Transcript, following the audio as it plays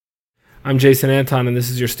I'm Jason Anton, and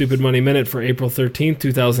this is your Stupid Money Minute for April 13th,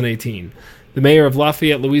 2018. The mayor of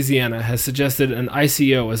Lafayette, Louisiana, has suggested an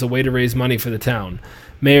ICO as a way to raise money for the town.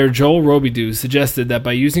 Mayor Joel Robidoux suggested that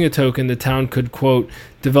by using a token, the town could, quote,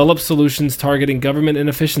 develop solutions targeting government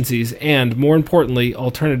inefficiencies and, more importantly,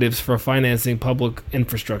 alternatives for financing public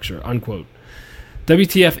infrastructure, unquote.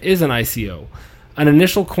 WTF is an ICO. An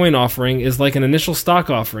initial coin offering is like an initial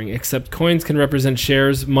stock offering, except coins can represent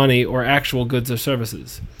shares, money, or actual goods or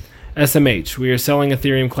services. SMH, we are selling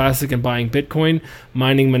Ethereum Classic and buying Bitcoin,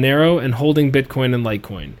 mining Monero, and holding Bitcoin and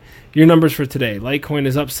Litecoin. Your numbers for today. Litecoin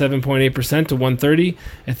is up 7.8% to 130,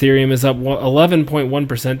 Ethereum is up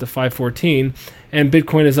 11.1% to 514, and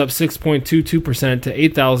Bitcoin is up 6.22% to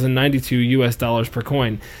 $8,092 per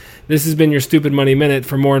coin. This has been your Stupid Money Minute.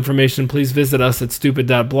 For more information, please visit us at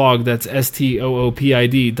stoopid.blog. That's STOOPID.blog.